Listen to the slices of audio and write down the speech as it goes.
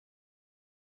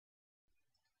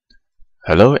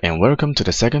Hello and welcome to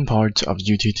the second part of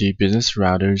UTT Business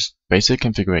Router's basic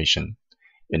configuration.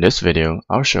 In this video,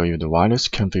 I'll show you the wireless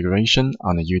configuration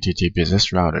on a UTT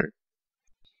Business Router.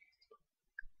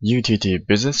 UTT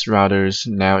Business Routers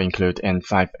now include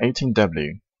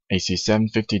N518W,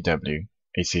 AC750W,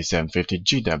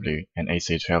 AC750GW, and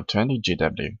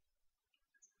AC1220GW.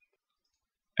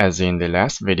 As in the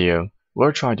last video,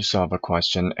 we'll try to solve a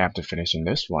question after finishing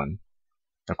this one.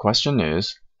 The question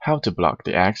is, how to block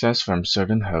the access from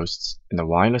certain hosts in the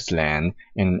wireless LAN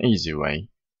in an easy way.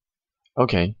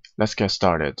 Okay, let's get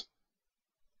started.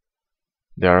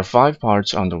 There are 5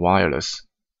 parts on the wireless.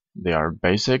 They are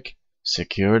basic,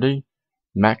 security,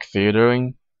 MAC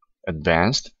filtering,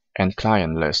 advanced, and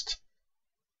client list.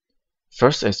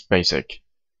 First is basic.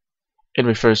 It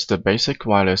refers to basic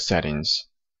wireless settings.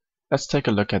 Let's take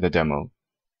a look at the demo.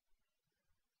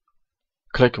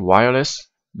 Click wireless.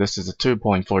 This is a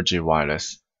 2.4G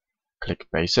wireless. Click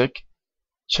Basic.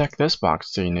 Check this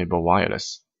box to enable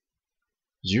wireless.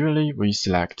 Usually we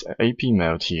select AP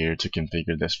mode here to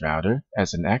configure this router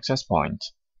as an access point.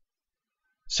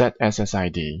 Set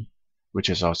SSID,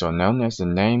 which is also known as the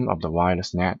name of the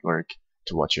wireless network,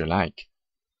 to what you like.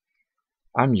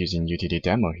 I'm using UTT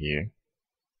demo here.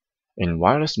 In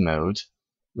wireless mode,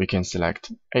 we can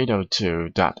select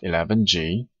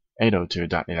 802.11g,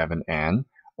 802.11n,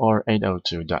 or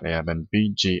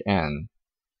 802.11bgn.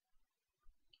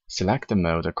 Select the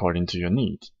mode according to your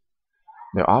need.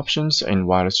 The options in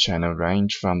wireless channel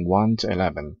range from 1 to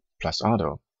 11, plus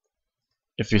auto.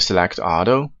 If you select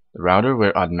auto, the router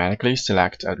will automatically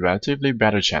select a relatively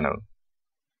better channel.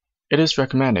 It is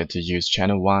recommended to use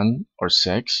channel 1 or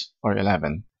 6 or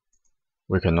 11.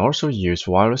 We can also use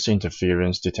wireless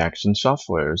interference detection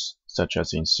softwares such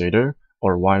as Insider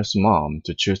or Wireless Mom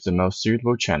to choose the most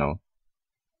suitable channel.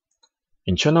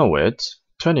 In channel width,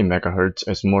 20 MHz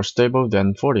is more stable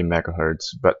than 40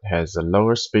 MHz but has a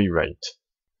lower speed rate.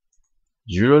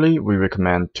 Usually we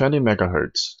recommend 20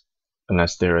 MHz,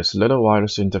 unless there is little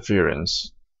wireless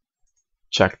interference.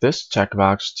 Check this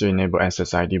checkbox to enable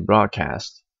SSID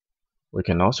broadcast. We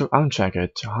can also uncheck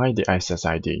it to hide the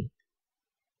SSID.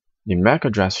 The MAC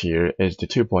address here is the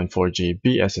 2.4G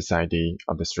BSSID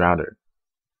of this router.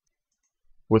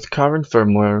 With current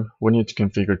firmware, we need to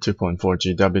configure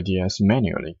 2.4G WDS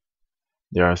manually.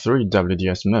 There are 3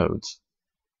 WDS modes,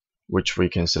 which we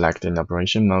can select in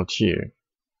operation mode here.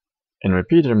 In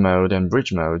repeater mode and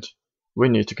bridge mode, we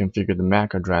need to configure the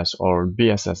MAC address or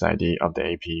BSSID of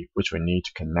the AP, which we need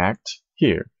to connect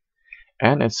here,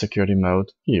 and its security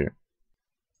mode here.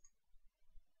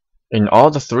 In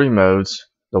all the 3 modes,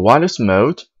 the wireless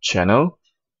mode, channel,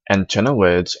 and channel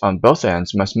width on both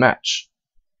ends must match.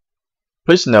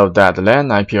 Please note that the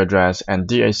LAN IP address and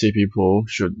DHCP pool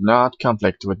should not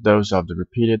conflict with those of the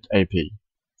repeated AP.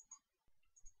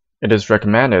 It is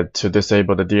recommended to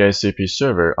disable the DHCP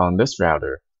server on this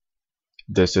router.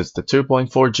 This is the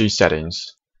 2.4G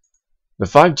settings. The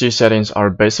 5G settings are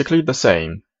basically the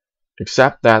same,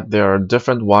 except that there are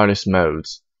different wireless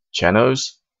modes,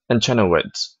 channels, and channel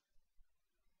widths.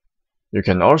 You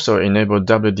can also enable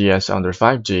WDS under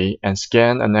 5G and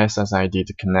scan an SSID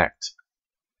to connect.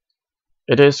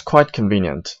 It is quite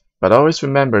convenient, but always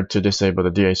remember to disable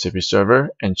the DHCP server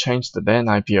and change the LAN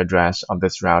IP address of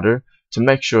this router to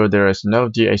make sure there is no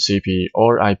DHCP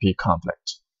or IP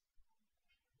conflict.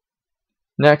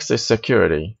 Next is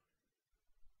security.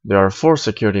 There are 4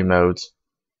 security modes: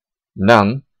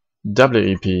 None,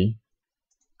 WEP,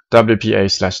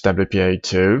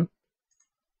 WPA/WPA2,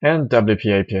 and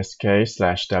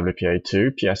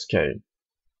WPA-PSK/WPA2-PSK.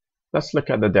 Let's look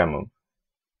at the demo.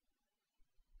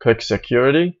 Click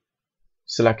Security.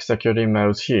 Select Security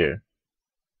Modes here.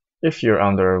 If you're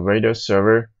under a radio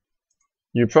server,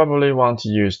 you probably want to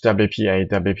use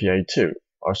WPA-WPA2,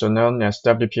 also known as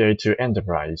WPA2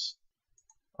 Enterprise.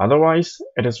 Otherwise,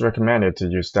 it is recommended to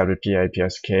use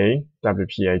WPA-PSK,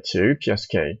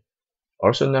 WPA2-PSK,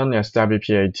 also known as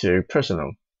WPA2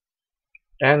 Personal.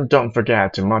 And don't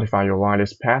forget to modify your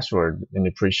wireless password in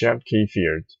the pre-shared key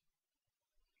field.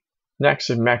 Next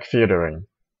is MAC filtering.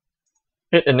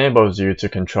 It enables you to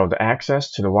control the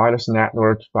access to the wireless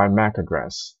network by MAC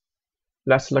address.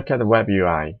 Let's look at the web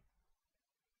UI.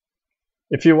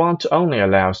 If you want to only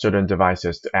allow certain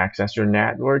devices to access your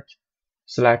network,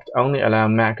 select Only Allow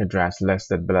MAC Address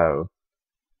listed below.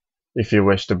 If you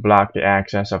wish to block the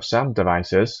access of some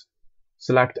devices,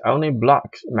 select Only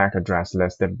Block MAC Address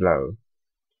listed below.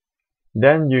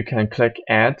 Then you can click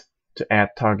Add to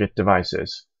add target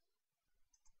devices.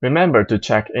 Remember to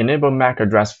check Enable MAC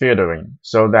Address Filtering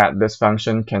so that this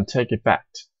function can take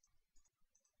effect.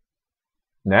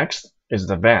 Next is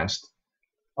Advanced.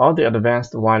 All the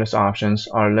advanced wireless options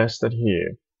are listed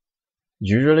here.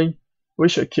 Usually, we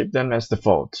should keep them as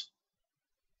default.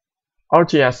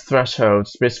 RTS threshold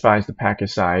specifies the packet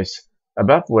size,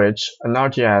 above which an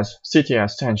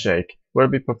RTS-CTS handshake will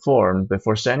be performed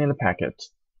before sending the packet.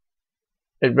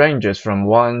 It ranges from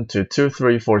 1 to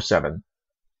 2347.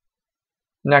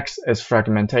 Next is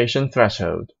fragmentation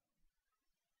threshold.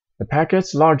 The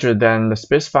packets larger than the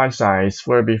specified size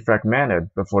will be fragmented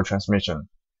before transmission.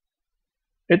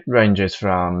 It ranges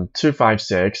from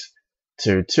 256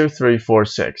 to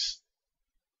 2346.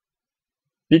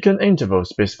 Beacon interval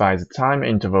specifies the time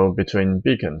interval between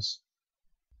beacons.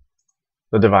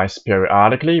 The device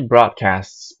periodically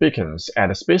broadcasts beacons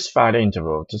at a specified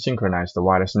interval to synchronize the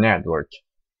wireless network.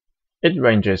 It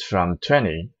ranges from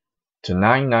 20 to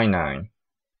 999.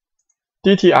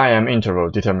 DTIM interval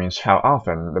determines how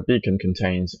often the beacon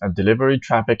contains a delivery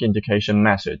traffic indication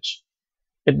message.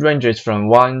 It ranges from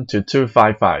 1 to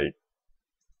 255.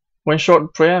 When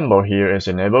short preamble here is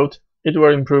enabled, it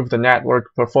will improve the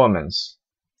network performance.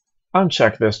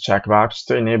 Uncheck this checkbox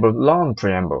to enable long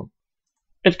preamble.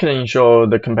 It can ensure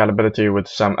the compatibility with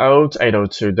some old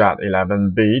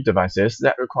 802.11b devices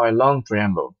that require long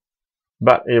preamble,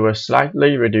 but it will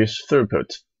slightly reduce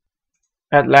throughput.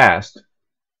 At last,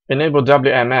 enable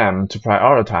WMM to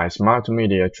prioritize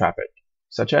multimedia traffic,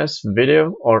 such as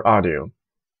video or audio.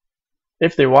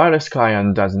 If the wireless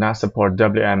client does not support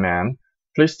WMM,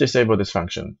 please disable this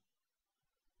function.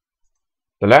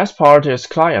 The last part is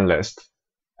client list.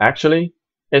 Actually,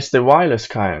 it's the wireless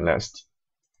client list.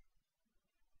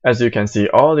 As you can see,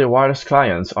 all the wireless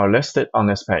clients are listed on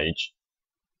this page.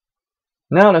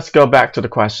 Now let's go back to the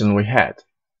question we had.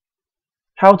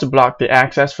 How to block the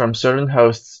access from certain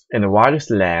hosts in the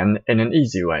wireless LAN in an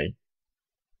easy way?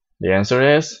 The answer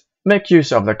is, make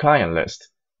use of the client list.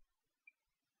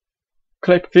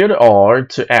 Click Filter All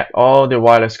to add all the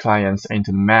wireless clients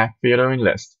into the MAC filtering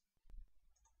list.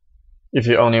 If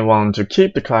you only want to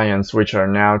keep the clients which are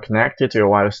now connected to your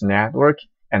wireless network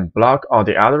and block all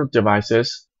the other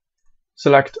devices,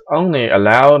 select Only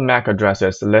Allow MAC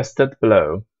addresses listed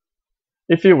below.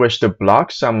 If you wish to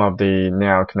block some of the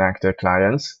now connected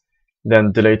clients,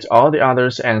 then delete all the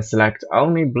others and select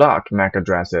Only Block MAC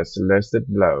addresses listed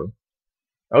below.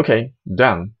 Okay,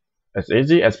 done. As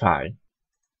easy as pie.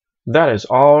 That is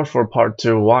all for Part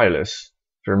 2 Wireless.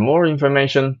 For more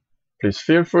information, please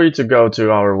feel free to go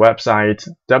to our website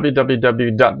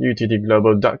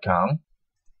www.uttglobal.com.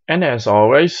 And as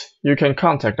always, you can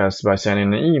contact us by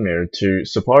sending an email to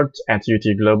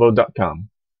support@uttglobal.com.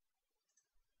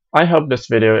 I hope this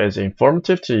video is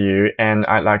informative to you, and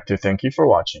I'd like to thank you for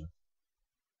watching.